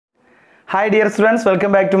Hi dear students,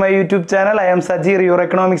 welcome back to my YouTube channel. I am Sajir, your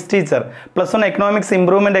economics teacher. +1 economics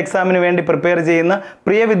improvement examine വേണ്ടി prepare ചെയ്യുന്ന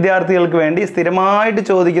പ്രിയ വിദ്യാർത്ഥികൾക്ക് വേണ്ടി സ്ഥിരമായിട്ട്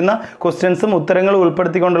ചോദിക്കുന്ന ക്വസ്റ്റ്യൻസും ഉത്തരങ്ങളും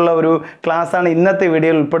ഉൾപ്പെടുത്തിക്കൊണ്ടുള്ള ഒരു ക്ലാസ് ആണ് ഇന്നത്തെ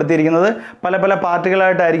വീഡിയോയിൽ ഉൾപ്പെടുത്തിയിരിക്കുന്നത്. പല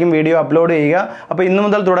പാർട്ടുകളായിട്ടായിരിക്കും വീഡിയോ അപ്ലോഡ് ചെയ്യുക. അപ്പോൾ ഇന്നു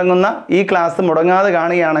മുതൽ തുടങ്ങുന്ന ഈ ക്ലാസ് മുടങ്ങാതെ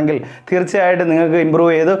കാണുകയാണെങ്കിൽ തീർച്ചയായിട്ടും നിങ്ങൾക്ക്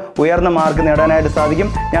ഇംപ്രൂവ് ചെയ്ത് ഉയർന്ന മാർക്ക് നേടാനായിട്ട് സാധിക്കും.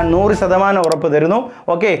 ഞാൻ 100% ഉറപ്പ് തരുന്നു.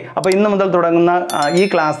 ഓക്കേ, അപ്പോൾ ഇന്നു മുതൽ തുടങ്ങുന്ന ഈ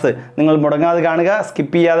ക്ലാസ് നിങ്ങൾ മുടങ്ങാതെ കാണുക,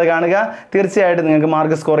 സ്കിപ്പ് ചെയ്യാതെ കാണുക. തീർച്ചയായിട്ടും നിങ്ങൾക്ക്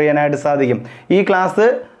മാർക്ക് സ്കോർ ചെയ്യാനായിട്ട് സാധിക്കും. ഈ ക്ലാസ്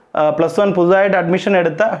 +1 പുതുതായിട്ട് അഡ്മിഷൻ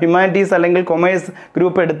എടുത്ത ഹ്യൂമാനിറ്റീസ് അല്ലെങ്കിൽ കൊമേഴ്സ്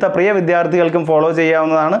ഗ്രൂപ്പ് എടുത്ത പ്രിയ വിദ്യാർത്ഥികൾക്കും ഫോളോ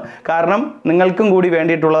ചെയ്യാവുന്നതാണ്. കാരണം നിങ്ങൾക്കും കൂടി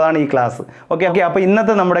വേണ്ടിയിട്ടുള്ളതാണ് ഈ ക്ലാസ്. ഓക്കെ, അപ്പോൾ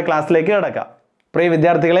ഇന്നത്തെ നമ്മുടെ ക്ലാസ്സിലേക്ക് കിടക്കാം. പ്രിയ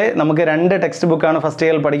വിദ്യാർത്ഥികളെ, നമുക്ക് 2 ടെക്സ്റ്റ് ബുക്കാണ് ഫസ്റ്റ്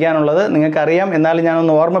ഇയറിൽ പഠിക്കാനുള്ളത്. നിങ്ങൾക്കറിയാം, എന്നാലും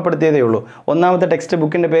ഞാനൊന്ന് ഓർമ്മപ്പെടുത്തിയതേ ഉള്ളൂ. ഒന്നാമത്തെ ടെക്സ്റ്റ്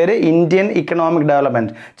ബുക്കിൻ്റെ പേര് ഇന്ത്യൻ ഇക്കണോമിക്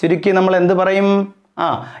ഡെവലപ്മെൻറ്റ്. ചുരുക്കി നമ്മൾ എന്ത് പറയും?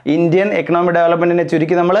 ഇന്ത്യൻ എക്കണോമിക് ഡെവലപ്മെൻറ്റിനെ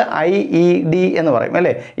ചുരുക്കി നമ്മൾ IED എന്ന് പറയും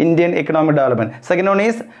അല്ലേ, Indian economic development. Second one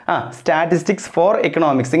is statistics four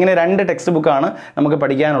economics. ഇങ്ങനെ 2 ടെക്സ്റ്റ് ബുക്കാണ് നമുക്ക്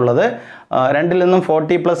പഠിക്കാനുള്ളത്. 2ൽ നിന്നും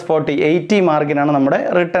 40+40 80 മാർക്കിനാണ് നമ്മുടെ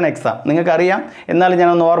റിട്ടൺ എക്സാം. നിങ്ങൾക്കറിയാം, എന്നാലും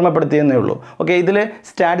ഞാനൊന്ന് ഓർമ്മപ്പെടുത്തിയെന്നേ ഉള്ളൂ. ഓക്കെ, ഇതിൽ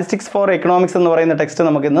സ്റ്റാറ്റിസ്റ്റിക്സ് ഫോർ എക്കണോമിക്സ് എന്ന് പറയുന്ന ടെക്സ്റ്റ്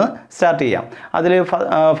നമുക്കിന്ന് സ്റ്റാർട്ട് ചെയ്യാം. അതിൽ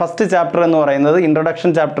ഫസ്റ്റ് ചാപ്റ്റർ എന്ന് പറയുന്നത് ഇൻട്രൊഡക്ഷൻ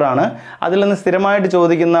ചാപ്റ്റർ ആണ്. അതിൽ നിന്ന് സ്ഥിരമായിട്ട്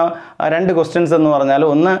ചോദിക്കുന്ന 2 ക്വസ്റ്റ്യൻസ് എന്ന് പറഞ്ഞാൽ,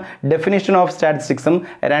 ഒന്ന് definition of സ്റ്റാറ്റിസ്റ്റിക്സും,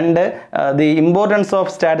 2 the importance of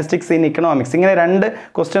statistics in economics. ഇങ്ങനെ 2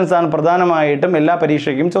 ക്വസ്റ്റ്യൻസ് ആണ് പ്രധാനമായിട്ടും എല്ലാ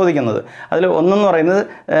പരീക്ഷയ്ക്കും ചോദിക്കുന്നത്. അതിൽ ഒന്നെന്ന് പറയുന്നത്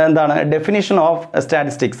എന്താണ്, ഡെഫിനിഷൻ ഓഫ്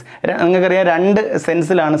സ്റ്റാറ്റിസ്റ്റിക്സ്. നിങ്ങൾക്കറിയാം, 2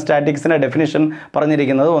 സെൻസിലാണ് സ്റ്റാറ്റിസ്റ്റിക്സിൻ്റെ ഡെഫിനിഷൻ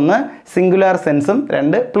പറഞ്ഞിരിക്കുന്നത്. ഒന്ന് സിംഗുലാർ സെൻസും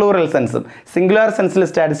 2 പ്ലൂറൽ സെൻസും. സിംഗുലാർ സെൻസിൽ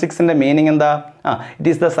സ്റ്റാറ്റിസ്റ്റിക്സിൻ്റെ മീനിങ് എന്താ? It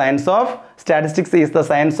is the science of statistics is the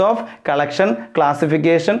science of collection,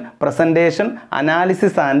 classification, presentation,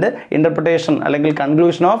 analysis and interpretation അല്ലെങ്കിൽ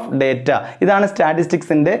conclusion of data. ഇതാണ്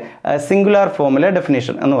സ്റ്റാറ്റിസ്റ്റിക്സിൻ്റെ സിംഗുലാർ ഫോമിലെ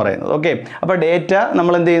ഡെഫിനിഷൻ എന്ന് പറയുന്നത്. ഓക്കെ, അപ്പോൾ ഡേറ്റ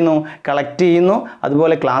നമ്മൾ എന്ത് ചെയ്യുന്നു? കളക്ട് ചെയ്യുന്നു,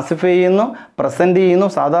 അതുപോലെ ക്ലാസിഫൈ ചെയ്യുന്നു, പ്രസൻറ്റ് ചെയ്യുന്നു,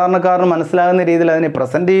 സാധാരണക്കാരന് മനസ്സിലാകുന്ന രീതിയിൽ അതിനെ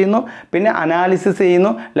പ്രസൻറ്റ് ചെയ്യുന്നു, പിന്നെ അനാലിസിസ്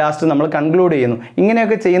ചെയ്യുന്നു, ലാസ്റ്റ് നമ്മൾ കൺക്ലൂഡ് ചെയ്യുന്നു.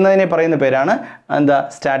 ഇങ്ങനെയൊക്കെ ചെയ്യുന്നതിനെ പറയുന്ന പേരാണ് എന്താ?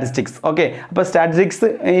 സ്റ്റാറ്റിസ്റ്റിക്സ്. ഓക്കെ, അപ്പോൾ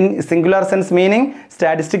statistics in singular sense meaning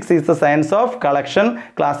statistics is the science of collection,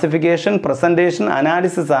 classification, presentation,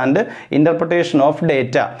 analysis and interpretation of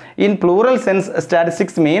data. In plural sense,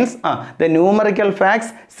 statistics means the numerical facts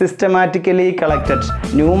systematically collected.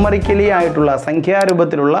 Numerically ആയിട്ടുള്ള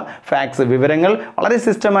സംഖ്യാരൂപത്തിലുള്ള facts, വിവരങ്ങൾ വളരെ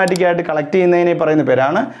systematic ആയിട്ട് collect ചെയ്യുന്നതിനെ പറയുന്ന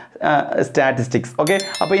പേരാണ് statistics. Okay,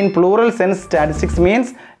 അപ്പോൾ in plural sense statistics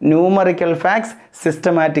means numerical facts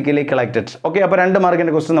systematically collected. Okay, അപ്പോൾ 2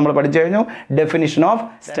 മാർക്കിൻ്റെ ക്വസ്റ്റ്യൻ നമ്മൾ പഠിച്ചു കഴിഞ്ഞു. ഡെഫിനിഷൻ ഓഫ്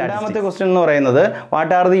രണ്ടാമത്തെ ക്വസ്റ്റ്യൻ എന്ന് പറയുന്നത്,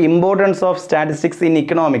 what are the importance of statistics in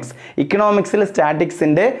economics. ഇക്കണോമിക്സിൽ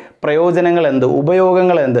സ്റ്റാറ്റിക്സിൻ്റെ പ്രയോജനങ്ങൾ എന്ത്,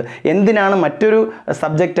 ഉപയോഗങ്ങൾ എന്ത്, എന്തിനാണ് മറ്റൊരു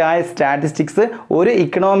സബ്ജക്റ്റായ സ്റ്റാറ്റിസ്റ്റിക്സ് ഒരു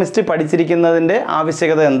ഇക്കണോമിസ്റ്റ് പഠിച്ചിരിക്കുന്നതിൻ്റെ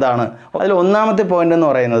ആവശ്യകത എന്താണ്? അതിൽ ഒന്നാമത്തെ പോയിന്റ് എന്ന്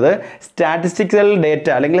പറയുന്നത്, സ്റ്റാറ്റിസ്റ്റിക്കൽ ഡേറ്റ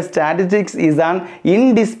അല്ലെങ്കിൽ statistics is an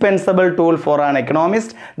indispensable tool for an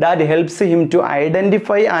economist that helps him to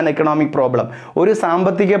identify an economic problem. ഒരു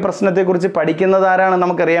സാമ്പത്തിക പ്രശ്നത്തെക്കുറിച്ച് പഠിക്കുന്നത് ആരാണ്?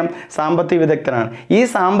 നമുക്കറിയാം, സാമ്പത്തിക വിദഗ്ധനാണ്. ഈ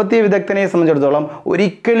സാമ്പത്തിക വിദഗ്ധനെ സംബന്ധിച്ചിടത്തോളം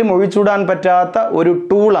ഒരിക്കലും ഒഴിച്ചുകൂടാൻ പറ്റാത്ത ഒരു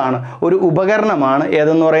ടൂളാണ്, ഒരു ഉപകരണമാണ്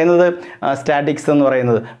ഏതെന്ന് പറയുന്നത്, സ്റ്റാറ്റിക്സ് എന്ന്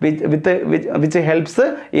പറയുന്നത്. Which helps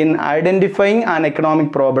in identifying an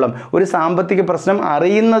economic problem. ഒരു സാമ്പത്തിക പ്രശ്നം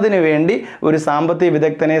അറിയുന്നതിന് വേണ്ടി ഒരു സാമ്പത്തിക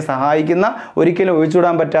വിദഗ്ധനെ സഹായിക്കുന്ന, ഒരിക്കലും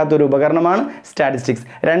ഒഴിച്ചുകൂടാൻ പറ്റാത്ത ഒരു ഉപകരണമാണ് സ്റ്റാറ്റിസ്റ്റിക്സ്.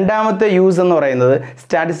 രണ്ടാമത്തെ യൂസ് എന്ന് പറയുന്നത്,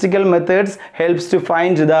 statistical methods helps to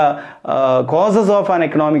find the causes of an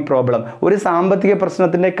economic problem. ഒരു സാമ്പത്തിക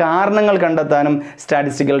പ്രശ്നത്തിൻ്റെ കാരണങ്ങൾ കണ്ടെത്താനും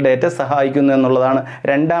സ്റ്റാറ്റിസ്റ്റിക്കൽ ഡേറ്റ സഹായിക്കുന്നു എന്നുള്ളതാണ്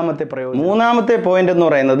രണ്ടാമത്തെ പ്രയോജനം. മൂന്നാമത്തെ പോയിന്റ് എന്ന്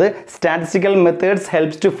പറയുന്നത്, statistical methods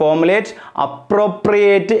helps to formulate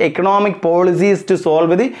appropriate economic policies to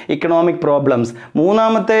solve the economic problems.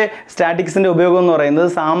 മൂന്നാമത്തെ സ്റ്റാറ്റിസ്റ്റിക്സിൻ്റെ ഉപയോഗം എന്ന് പറയുന്നത്,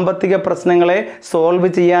 സാമ്പത്തിക പ്രശ്നങ്ങളെ സോൾവ്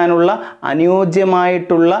ചെയ്യാനുള്ള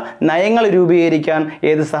അനുയോജ്യമായിട്ടുള്ള നയങ്ങൾ രൂപീകരിക്കാൻ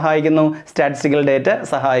ഏത് സഹായിക്കുന്നു? സ്റ്റാറ്റിസ്റ്റിക്കൽ ഡേറ്റ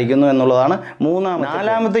സഹായിക്കുന്നു എന്നുള്ളതാണ്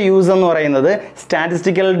നാലാമത്തെ യൂസ് എന്ന് പറയുന്നത്,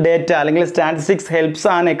 സ്റ്റാറ്റിസ്റ്റിക്കൽ ഡേറ്റ അല്ലെങ്കിൽ statistics helps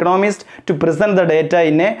an economist to present the data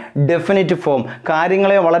in A definite form.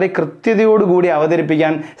 കാര്യങ്ങളെ വളരെ കൃത്യതയോടുകൂടി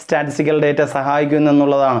അവതരിപ്പിക്കാൻ സ്റ്റാറ്റിസ്റ്റിക്കൽ ഡേറ്റ സഹായിക്കുന്നു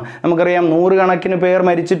എന്നുള്ളതാണ്. നമുക്കറിയാം, 100 കണക്കിന് പേർ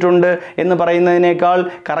മരിച്ചിട്ടുണ്ട് എന്ന് പറയുന്നതിനേക്കാൾ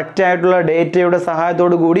കറക്റ്റായിട്ടുള്ള ഡേറ്റയുടെ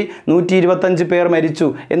സഹായത്തോടു കൂടി 125 പേർ മരിച്ചു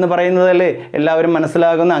എന്ന് പറയുന്നതല്ലേ എല്ലാവരും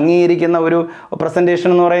മനസ്സിലാകുന്ന, അംഗീകരിക്കുന്ന ഒരു പ്രസൻറ്റേഷൻ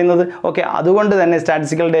എന്ന് പറയുന്നത്. ഓക്കെ, അതുകൊണ്ട് തന്നെ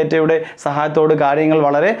സ്റ്റാറ്റിസ്റ്റിക്കൽ ഡേറ്റയുടെ സഹായത്തോട് കാര്യങ്ങൾ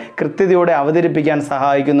വളരെ കൃത്യതയോടെ അവതരിപ്പിക്കാൻ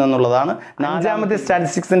സഹായിക്കുന്നു എന്നുള്ളതാണ്. അഞ്ചാമത്തെ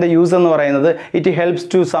സ്റ്റാറ്റിസ്റ്റിക്സിൻ്റെ യൂസ് എന്ന് പറയുന്നത്, it helps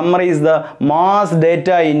to summarise the mass data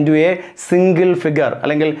in to A single figure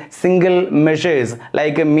അല്ലെങ്കിൽ സിംഗിൾ മെഷേഴ്സ്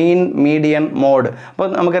ലൈക്ക് മീൻ, മീഡിയൻ, മോഡ്. അപ്പോൾ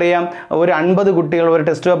നമുക്കറിയാം ഒരു 50 കുട്ടികൾ ഒരു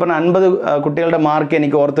ടെസ്റ്റ് പേപ്പറിന് 50 കുട്ടികളുടെ മാർക്ക്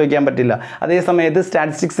എനിക്ക് ഓർത്ത് വയ്ക്കാൻ പറ്റില്ല. അതേ സമയത്ത്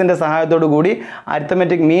സ്റ്റാറ്റിസ്റ്റിക്സിൻ്റെ സഹായത്തോടു കൂടി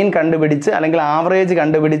അരിത്തമെറ്റിക് മീൻ കണ്ടുപിടിച്ച് അല്ലെങ്കിൽ ആവറേജ്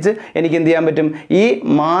കണ്ടുപിടിച്ച് എനിക്ക് എന്ത് ചെയ്യാൻ പറ്റും? ഈ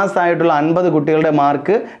മാസ് ആയിട്ടുള്ള 50 കുട്ടികളുടെ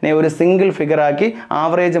മാർക്ക് ഒരു സിംഗിൾ ഫിഗർ ആക്കി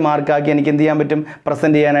ആവറേജ് മാർക്കാക്കി എനിക്ക് എന്ത് ചെയ്യാൻ പറ്റും?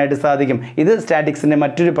 പ്രസൻറ്റ് ചെയ്യാനായിട്ട് സാധിക്കും. ഇത് സ്റ്റാറ്റിക്സിൻ്റെ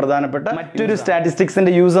മറ്റൊരു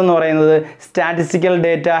സ്റ്റാറ്റിസ്റ്റിക്സിൻ്റെ യൂസ് എന്ന് പറയുന്നത് statistical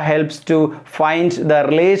data helps to find the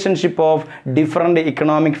relationship of different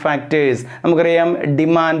economic factors. നമുക്കറിയാം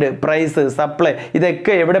ഡിമാൻഡ്, പ്രൈസ്, സപ്ലൈ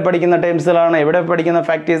ഇതൊക്കെ എവിടെ പഠിക്കുന്ന ടേംസിലാണ്, എവിടെ പഠിക്കുന്ന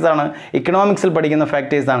ഫാക്ടേഴ്സാണ്? ഇക്കണോമിക്സിൽ പഠിക്കുന്ന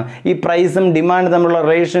ഫാക്ടേഴ്സാണ്. ഈ പ്രൈസും ഡിമാൻഡ് തമ്മിലുള്ള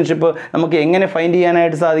റിലേഷൻഷിപ്പ് നമുക്ക് എങ്ങനെ ഫൈൻഡ്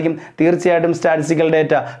ചെയ്യാനായിട്ട് സാധിക്കും? തീർച്ചയായിട്ടും സ്റ്റാറ്റിസ്റ്റിക്കൽ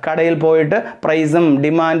ഡേറ്റ കടയിൽ പോയിട്ട് പ്രൈസും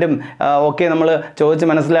ഡിമാൻഡും ഒക്കെ നമ്മൾ ചോദിച്ച്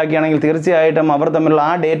മനസ്സിലാക്കുകയാണെങ്കിൽ തീർച്ചയായിട്ടും അവർ തമ്മിലുള്ള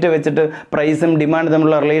ആ ഡേറ്റ വെച്ചിട്ട് പ്രൈസും ഡിമാൻഡ്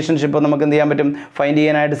തമ്മിലുള്ള റിലേഷൻഷിപ്പ് നമുക്ക് എന്ത് ചെയ്യാൻ പറ്റും? ഫൈൻഡ്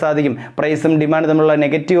ചെയ്യാനായിട്ട് സാധിക്കും. പ്രൈസും ഡിമാൻഡ് തമ്മിലുള്ള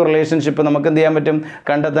നെഗറ്റീവ് റിലേഷൻഷിപ്പ് നമുക്ക് എന്ത് ചെയ്യാൻ പറ്റും?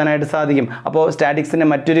 കണ്ടെത്താനായിട്ട് സാധിക്കും. അപ്പോൾ സ്റ്റാറ്റിക്സിൻ്റെ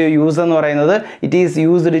മറ്റൊരു യൂസ് എന്ന് പറയുന്നത് it is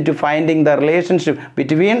used to finding the relationship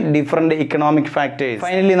between different economic factors.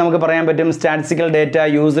 Finally നമുക്ക് പറയാൻ പറ്റും statistical data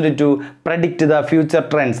used to predict the future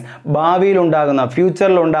trends.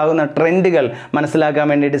 ഫ്യൂച്ചറിൽ ഉണ്ടാകുന്ന ട്രെൻഡുകൾ മനസ്സിലാക്കാൻ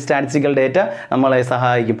വേണ്ടിയിട്ട് സ്റ്റാറ്റിസ്റ്റിക്കൽ ഡേറ്റ നമ്മളെ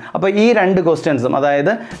സഹായിക്കും. അപ്പോൾ ഈ രണ്ട് ക്വസ്റ്റ്യൻസും,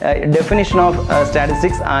 അതായത് definition of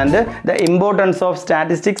statistics and the importance of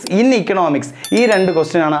statistics in economics, ഈ രണ്ട്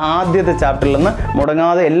ക്വസ്റ്റ്യനാണ് ആദ്യത്തെ ചാപ്റ്ററിൽ നിന്ന്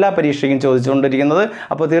മുടങ്ങാതെ എല്ലാ പരീക്ഷയ്ക്കും ചോദിച്ചുകൊണ്ടിരിക്കുന്നത്.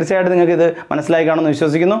 അപ്പോൾ തീർച്ചയായിട്ടും നിങ്ങൾക്ക് ഇത് മനസ്സിലായി കാണുമെന്ന്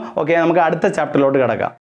വിശ്വസിക്കുന്നു. ഓക്കെ, നമുക്ക് അടുത്ത ചാപ്റ്ററിലോട്ട് കിടക്കാം.